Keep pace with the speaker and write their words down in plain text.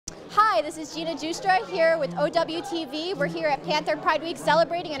Hi, this is Jeanna Giustra here with OWTV. We're here at Panther Pride Week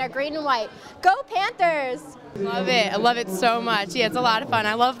celebrating in our green and white. Go Panthers! Love it. I love it so much. Yeah, it's a lot of fun.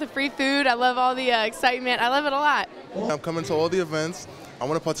 I love the free food. I love all the excitement. I love it a lot. I'm coming to all the events. I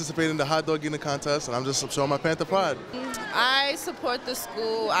want to participate in the hot dog eating contest, and I'm just showing my Panther Pride. I support the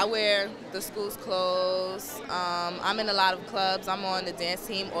school. I wear the school's clothes. I'm in a lot of clubs. I'm on the dance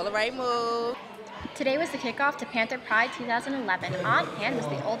team, All the Right Move. Today was the kickoff to Panther Pride 2011. On hand was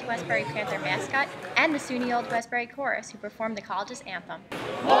the Old Westbury Panther mascot and the SUNY Old Westbury Chorus, who performed the college's anthem.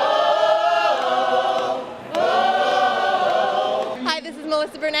 Hi, this is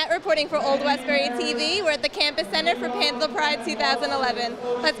Melissa Burmett reporting for Old Westbury TV. We're at the Campus Center for Panther Pride 2011.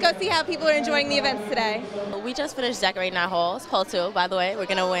 Let's go see how people are enjoying the events today. We just finished decorating our halls. Hall 2, by the way, we're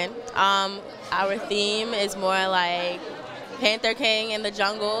gonna win. Our theme is more like Panther King in the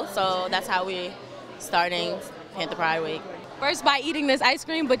jungle, so that's how we starting Panther Pride Week. First by eating this ice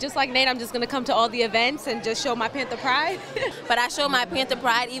cream, but just like Nate, I'm just going to come to all the events and just show my Panther Pride. But I show my Panther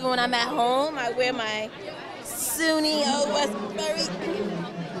Pride even when I'm at home. I wear my SUNY Old Westbury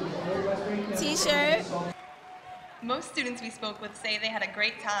t-shirt. Most students we spoke with say they had a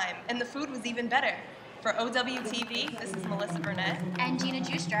great time, and the food was even better. For OWTV, this is Melissa Burmett And Jeanna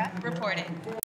Giustra reporting.